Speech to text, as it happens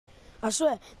I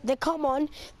swear, they come on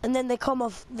and then they come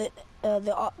off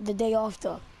the day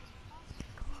after.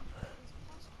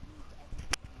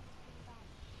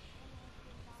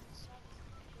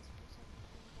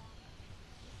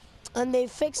 And they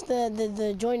fixed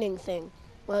the joining thing.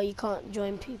 Well, you can't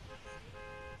join people.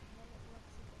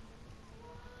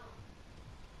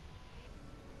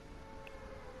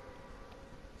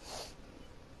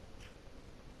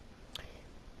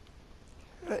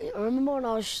 I remember when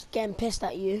I was getting pissed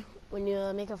at you when you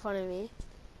were making fun of me.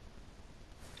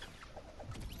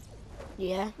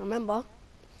 Yeah, remember?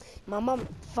 My mum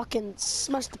fucking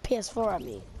smashed the PS4 at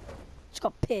me. She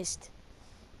got pissed.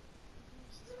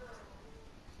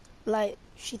 Like,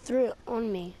 she threw it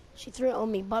on me.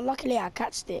 But luckily I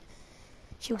catched it.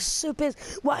 She was so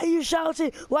pissed. Why are you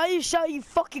shouting? Why are you shouting, you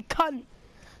fucking cunt?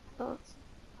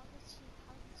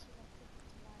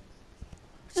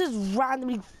 Just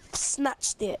randomly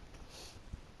snatched it.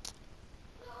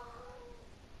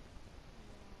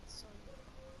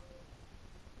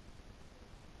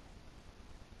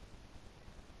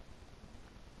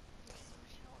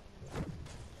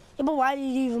 Yeah, but why did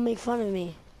you even make fun of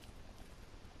me?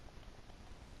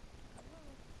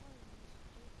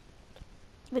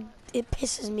 But it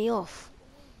pisses me off.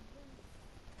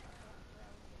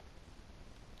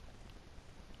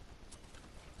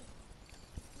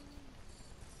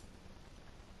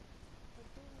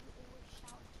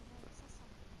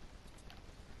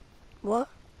 What?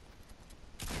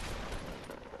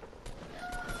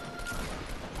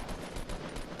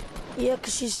 Yeah,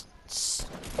 because she's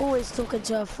always talking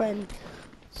to her friend,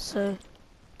 so...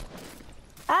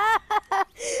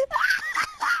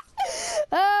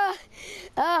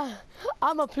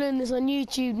 I'm uploading this on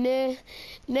YouTube, nah.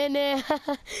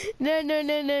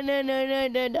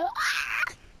 No.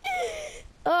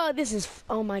 Oh, this is...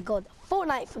 Oh my god.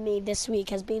 Fortnite for me this week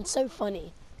has been so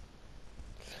funny.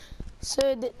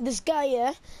 So, this guy,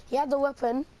 yeah, he had the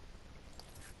weapon.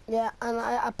 Yeah, and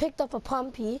I picked up a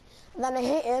pumpy, and then I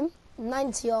hit him,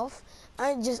 90 off,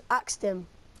 and I just axed him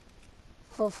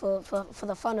for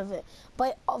the fun of it.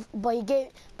 But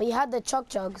he had the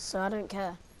chug, so I don't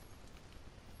care.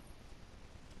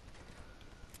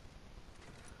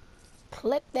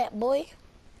 Clip that, boy.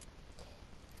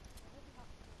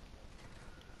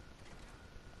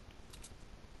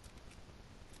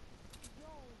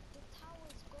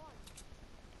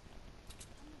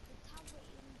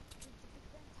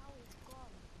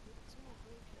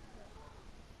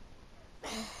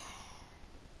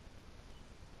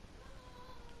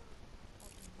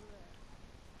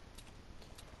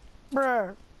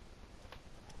 Bruh.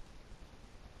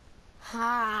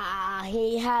 Ha,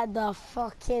 he had the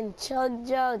fucking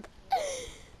chug.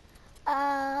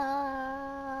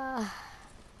 I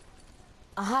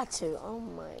had to, oh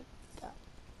my god.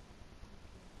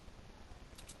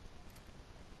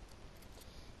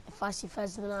 If I see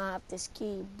first, then I have this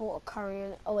key, bought a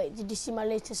curry. Oh wait, did you see my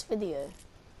latest video?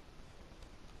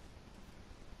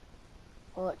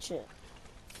 Watch it.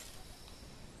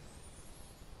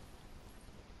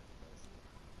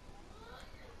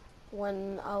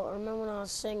 I remember when I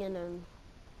was singing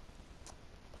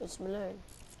Post Malone.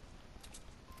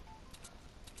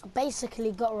 I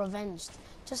basically got revenged.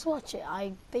 Just watch it.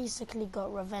 I basically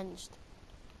got revenged.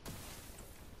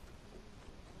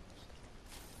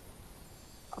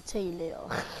 I'll tell you later.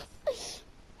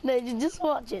 No, just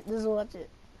watch it. Just watch it.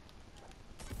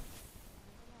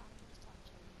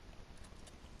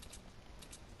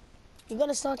 You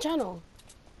gotta start a channel.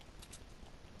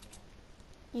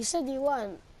 You said you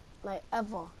weren't, like,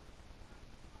 ever.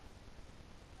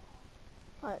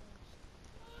 Like,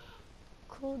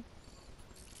 cool.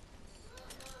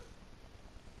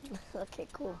 Okay,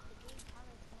 cool.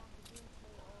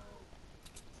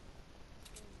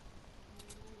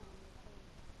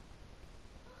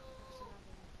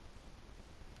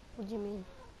 What do you mean?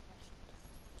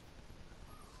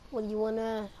 What do you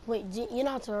wanna? Wait, you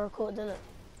know how to record, don't it?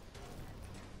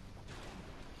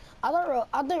 I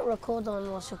don't record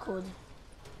on what's it called.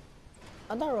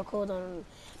 I don't record on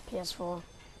PS4.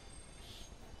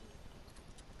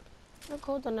 I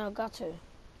record on Elgato.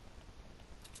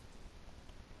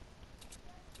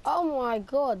 Oh my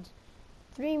god!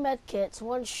 3 medkits,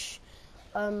 one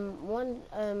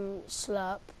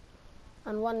slurp,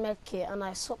 and 1 medkit, and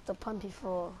I swapped the pumpy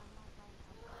for.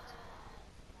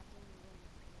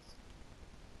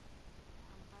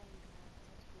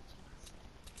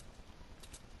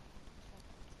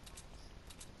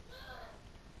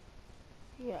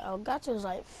 Yeah, Elgato's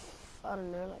like, I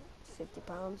don't know, like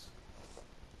 £50.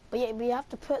 But yeah, we have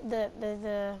to put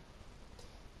the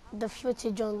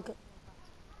footage on.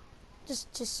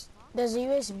 Just there's a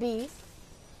USB.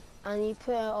 and you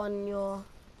put it on your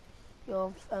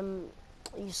you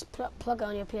plug it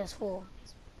on your PS4,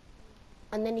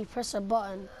 and then you press a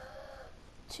button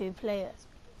to play it.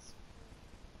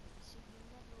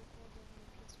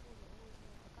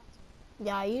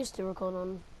 Yeah, I used to record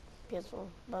on PS4,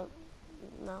 but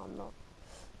now I'm not.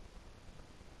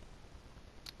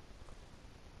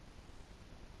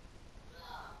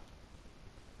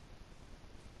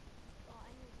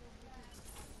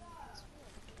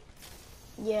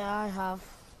 Yeah, I have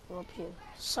up here.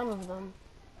 Some of them.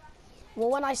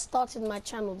 Well, when I started my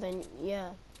channel, then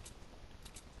yeah.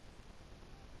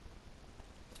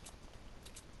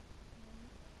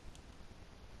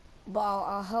 But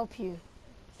I'll help you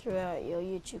throughout your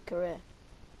YouTube career.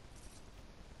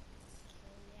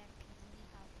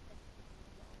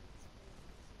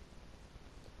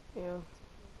 Yeah.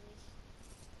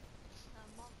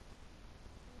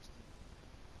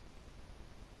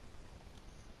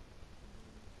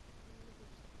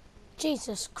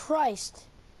 Jesus Christ.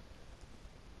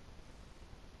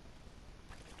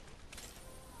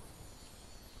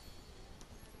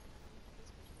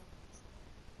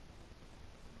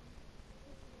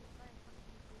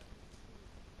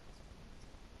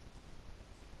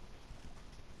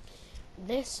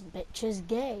 This bitch is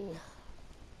gay.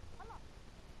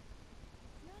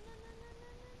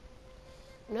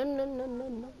 No, no, no, no,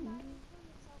 no.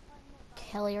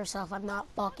 Kill yourself, I'm not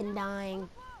fucking dying.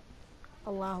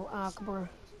 Allahu Akbar.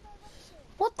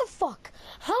 What the fuck?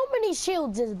 How many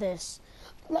shields is this?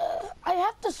 I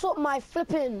have to swap my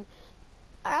flipping...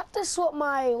 I have to swap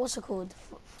my... What's it called?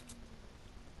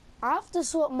 I have to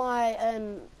swap my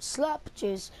slurp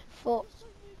juice for...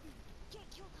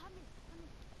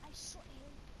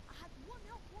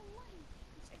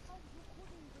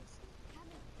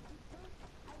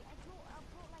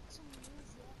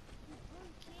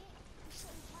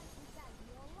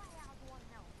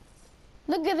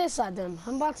 Look at this, Adam.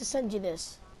 I'm about to send you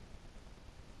this.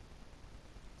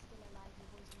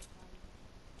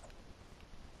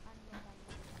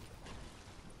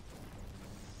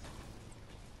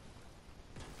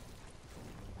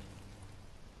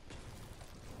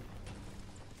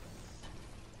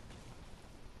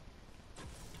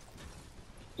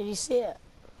 Did you see it?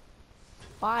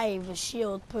 5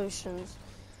 shield potions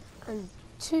and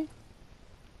 2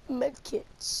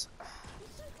 medkits.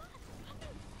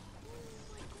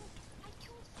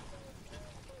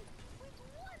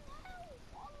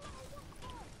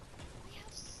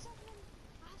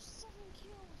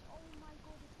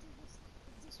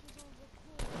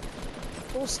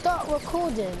 We'll start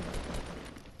recording.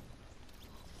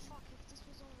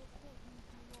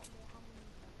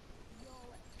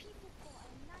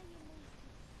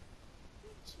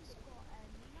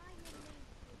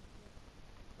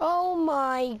 Oh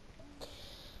my.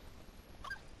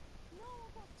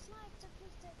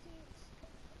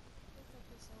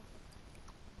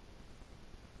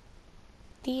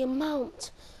 The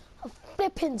amount of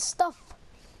flipping stuff.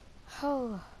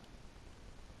 Oh.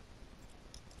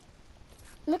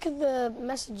 Look at the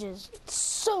messages. It's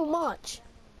so much.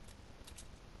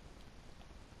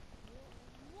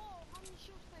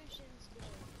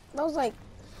 That was like,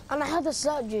 and I had the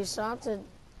slurp juice, so I had to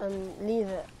leave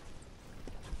it.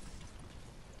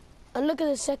 And look at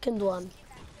the second one.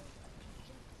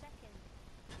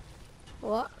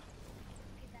 What?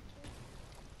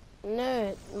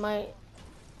 No,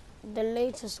 the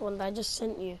latest one that I just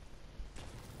sent you.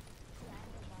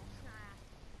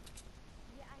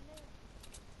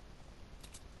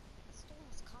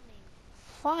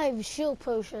 5 shield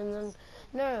potions and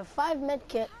no 5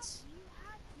 medkits.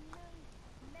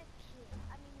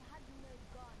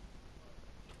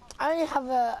 I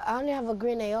only have a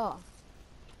green AR.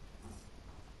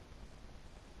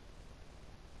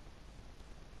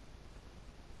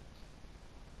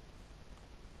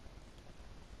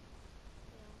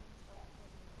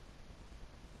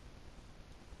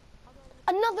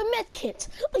 Another medkit?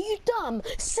 Are you dumb?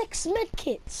 6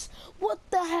 medkits. What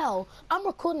the hell? I'm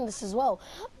recording this as well.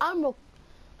 Huh? How do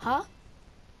I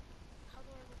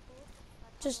record?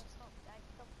 Just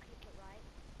double click it, right?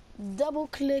 double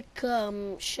click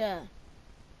share.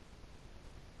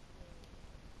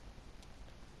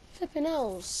 Flipping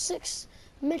hell, 6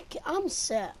 medkit. I'm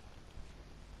set.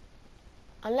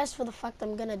 Unless for the fact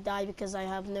I'm gonna die because I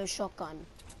have no shotgun.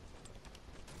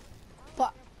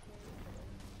 But,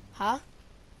 huh?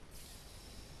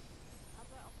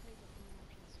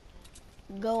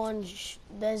 Go on.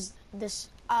 There's this.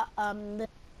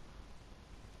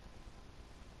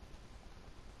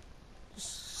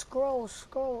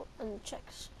 Scroll and check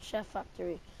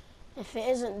SHAREfactory. If it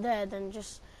isn't there, then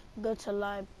just go to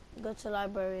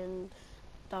library and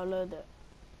download it.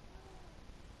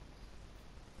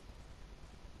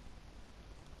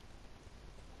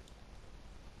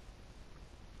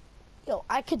 Yo,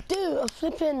 I could do a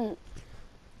flipping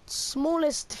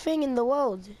smallest thing in the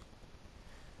world.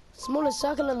 Smallest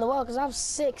circle in the world, because I have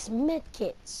 6 med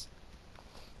kits.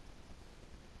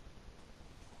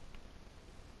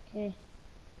 Okay.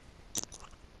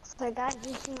 So guys,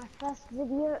 this is my first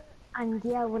video, and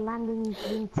yeah, we're landing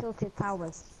in tilted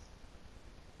towers.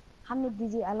 Hamid,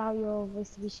 did you allow your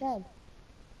voice to be shared?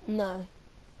 No.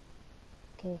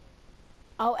 Okay.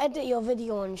 I'll edit your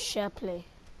video on SharePlay.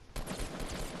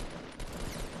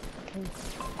 Okay.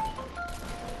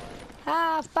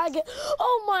 Ah, faggot.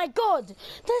 Oh my god!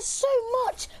 There's so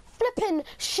much flipping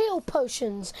shield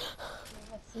potions.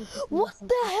 Let's see if we can What get some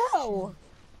the action. hell?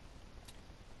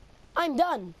 I'm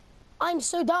done. I'm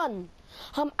so done.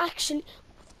 I'm actually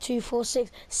 2, 4,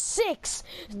 6, 6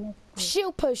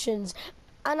 shield potions,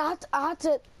 and I had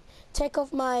to take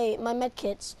off my med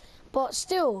kits, but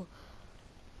still,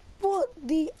 what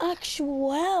the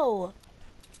actual hell?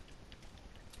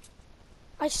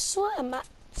 I swear, I'm at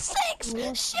 6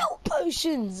 shield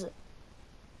potions.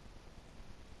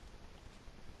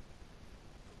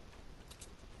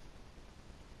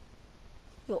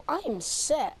 Yo, I am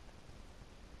set.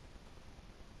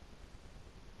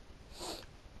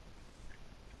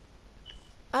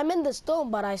 I'm in the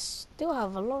storm, but I still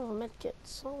have a lot of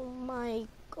medkits. Oh my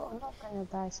god. I'm not gonna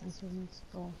die since you're in the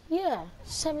storm. Yeah,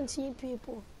 17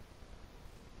 people.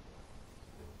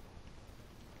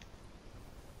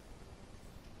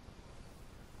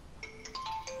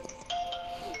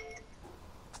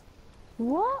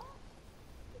 What?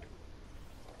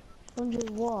 Andre,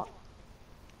 what?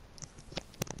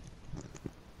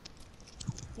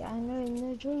 Yeah, I know.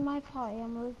 No, during my party,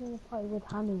 I'm originally a party with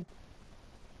Hamid.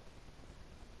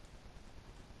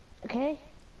 Okay?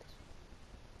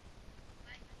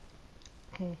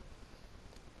 Okay.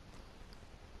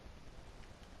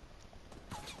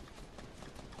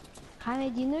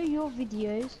 Hamid, you know your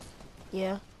videos?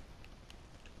 Yeah.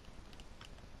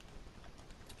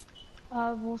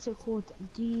 What's it called?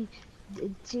 Do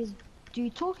you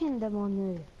talk in them or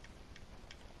no?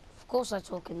 Of course I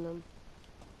talk in them.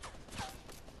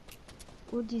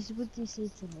 What do you say to it? What do you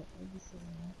say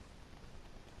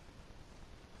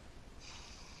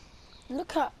to it?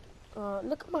 Look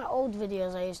at my old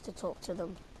videos. I used to talk to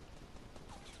them.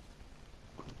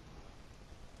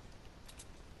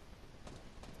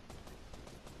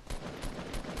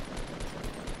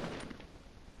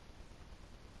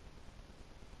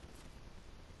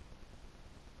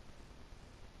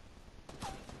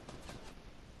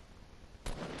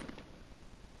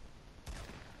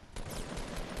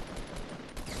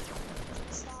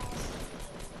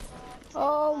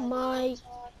 Oh my.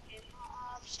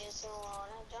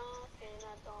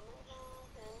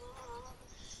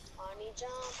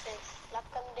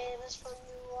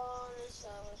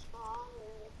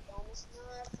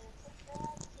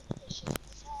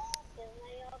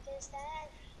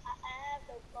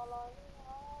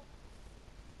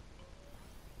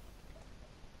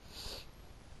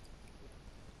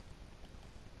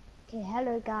 Okay,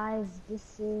 hello guys,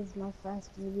 this is my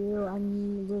first video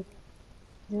and we're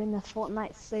doing a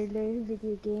Fortnite solo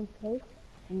video gameplay,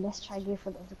 and let's try go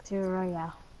for the Victory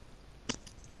Royale.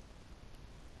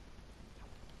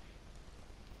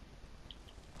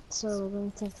 So we're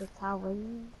going to take the tower,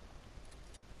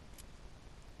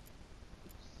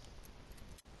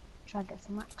 try to get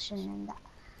some action in that.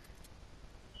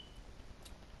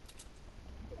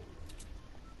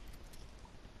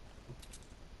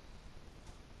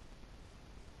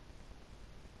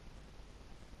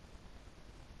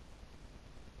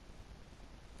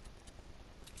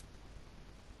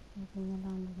 We're going to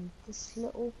land in this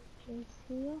little place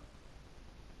here.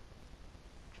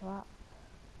 Drop.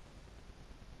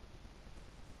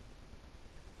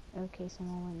 Okay,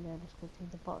 someone went there. Let's go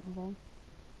to the bottom then.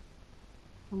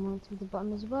 Someone went to the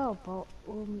bottom as well, but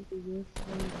we'll meet the roof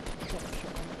and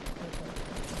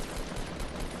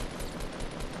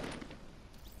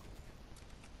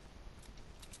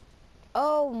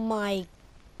Oh my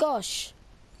gosh.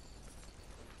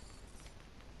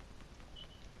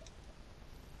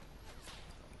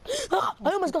 Ah,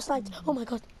 I almost got sniped. Oh my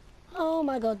god. Oh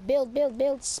my god. Build, build,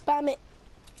 build. Spam it.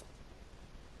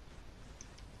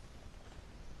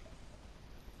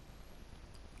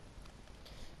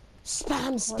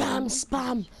 Spam, spam,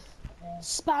 spam.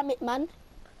 Spam it, man.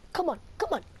 Come on,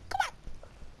 come on, come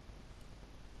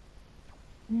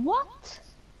on. What?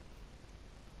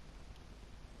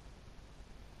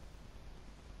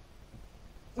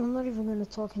 I'm not even gonna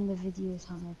talk in the videos,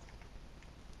 Hamid.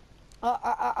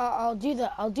 I'll do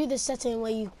that. I'll do the setting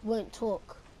where you won't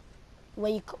talk,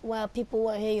 where people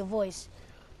won't hear your voice.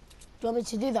 Do you want me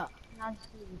to do that?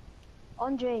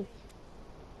 Andre.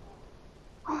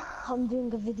 I'm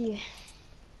doing a video.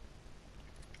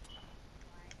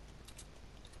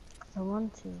 'Cause I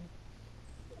want to.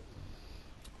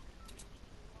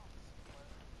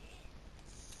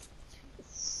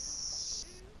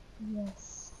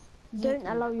 Yes. Don't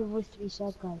allow your voice to be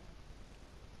shared, guys.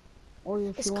 Or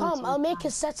if It's you want calm. to, I'll you make can.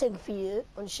 a setting for you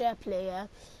on share player,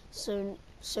 so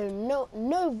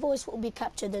no voice will be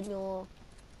captured in your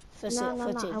No,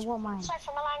 I footage. want mine. Sorry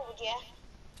for my language, yeah?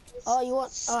 Oh, you want? All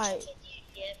Stupid right.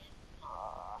 idiot.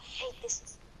 Oh, I hate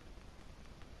this.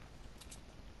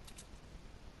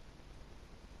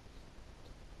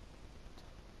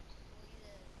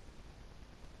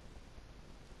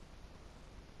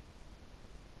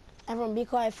 Everyone, be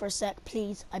quiet for a sec,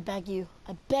 please. I beg you.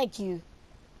 I beg you.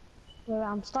 Wait,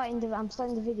 I'm starting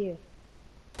the video.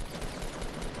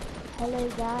 Hello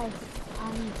guys,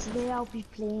 today I'll be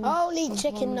playing Holy some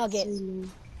chicken Fortnite nugget. solo,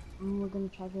 and we're gonna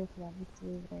try to go for that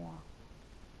victory royale.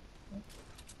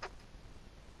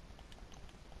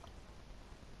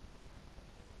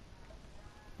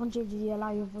 Andre, did you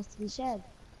allow your voice to be shared?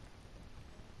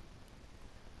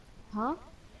 Huh?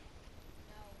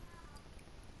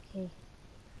 Okay.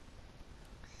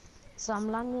 So I'm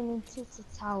landing into the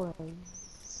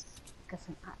towers. Get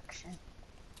some action.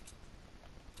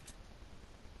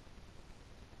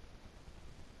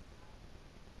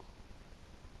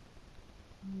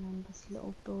 And then this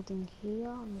little building here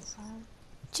on the side.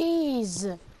 Jeez.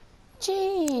 What are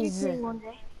you Jeez. playing, Andre?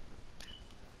 Andre,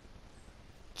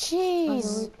 what are you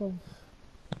Jeez. playing?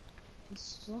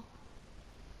 This is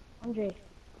Andre.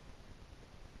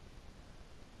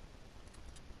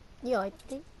 Yeah, I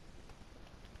think.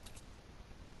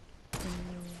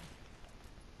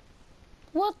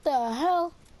 What the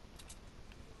hell?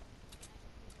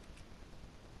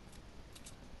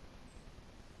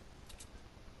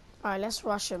 All right, let's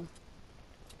rush him.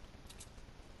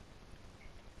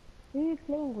 Who are you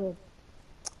playing with?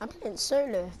 I'm playing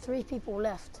solo. 3 people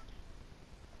left.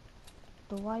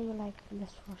 But why are you like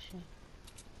less Russian?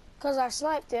 Because I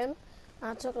sniped him.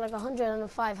 I took like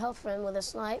 105 health for him with a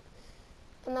snipe.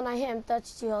 And then I hit him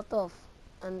 32 health off.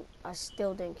 And I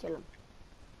still didn't kill him.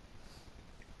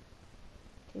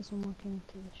 Okay, someone came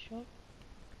to the shop.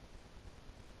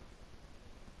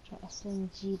 Try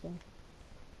SMG them.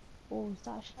 Oh, is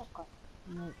that a shotgun?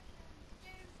 No.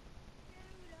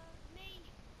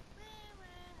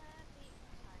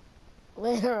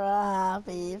 We're a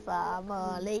happy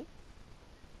family.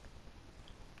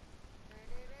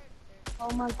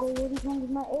 Oh my god, what is wrong with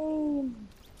my aim?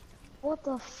 What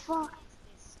the fuck?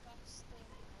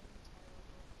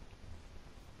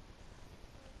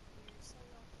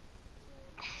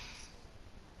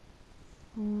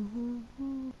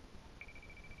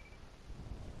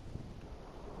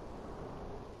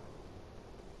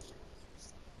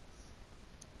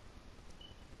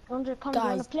 Andre, come, do you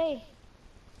wanna Guys, play?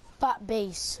 fat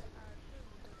base.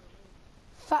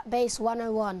 Fat base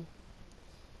 101.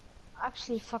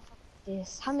 Actually, fuck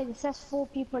this. How many? It says 4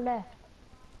 people left.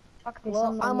 Fuck this, Well,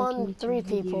 I'm not I'm making on 3 YouTube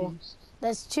people. videos.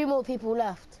 There's 2 more people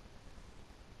left.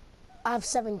 I have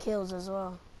 7 kills as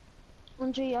well.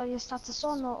 Andre, are your status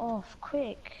on or off?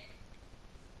 Quick.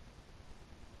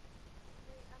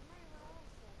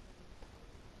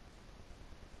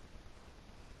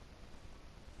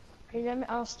 Okay,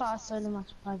 I'll start a solo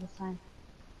match by the time.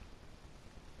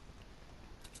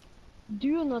 Do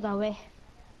you know that way?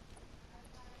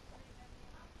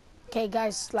 Okay,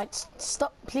 guys, like,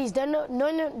 stop. Please, don't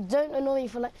don't annoy me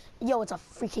for like. Yo, it's a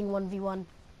freaking 1v1.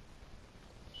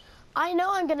 I know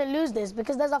I'm gonna lose this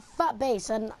because there's a fat base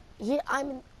and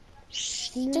I'm Shh,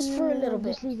 just for a little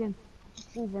bit. just leave him.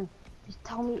 Just leave him. Just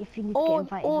tell me if you need to get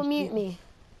invited. Or Just mute leave him.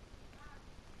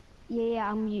 me. Yeah,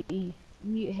 I'll mute you.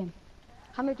 Mute him.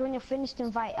 Hamid, when you're finished,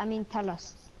 tell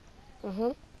us.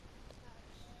 Mhm.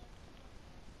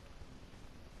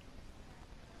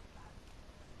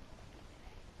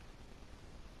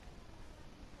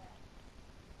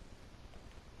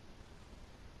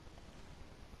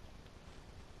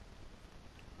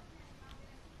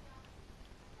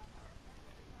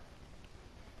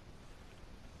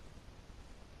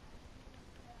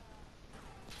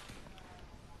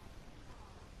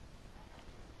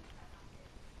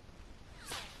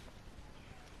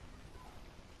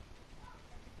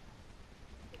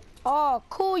 Oh,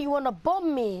 cool. You wanna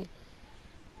bomb me?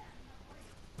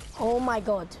 Oh my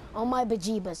god. Oh my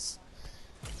bejeebus.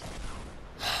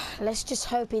 Let's just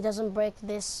hope he doesn't break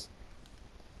this.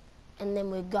 And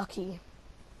then we're gucky.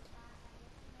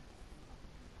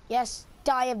 Yes,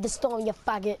 die of the storm, you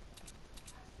faggot.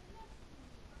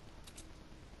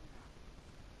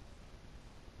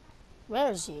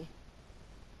 Where is he?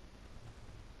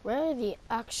 Where are the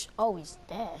action? Oh, he's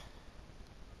there.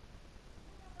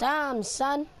 Damn,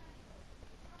 son.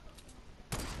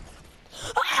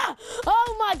 Ah!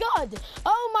 Oh my god!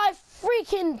 Oh my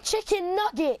freaking chicken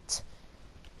nugget!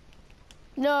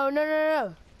 No, no, no,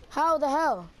 no. How the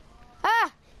hell?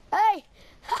 Ah! Hey!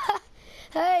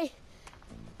 Hey!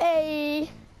 Hey!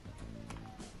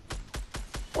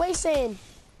 What you saying?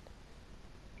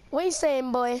 What you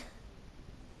saying, boy?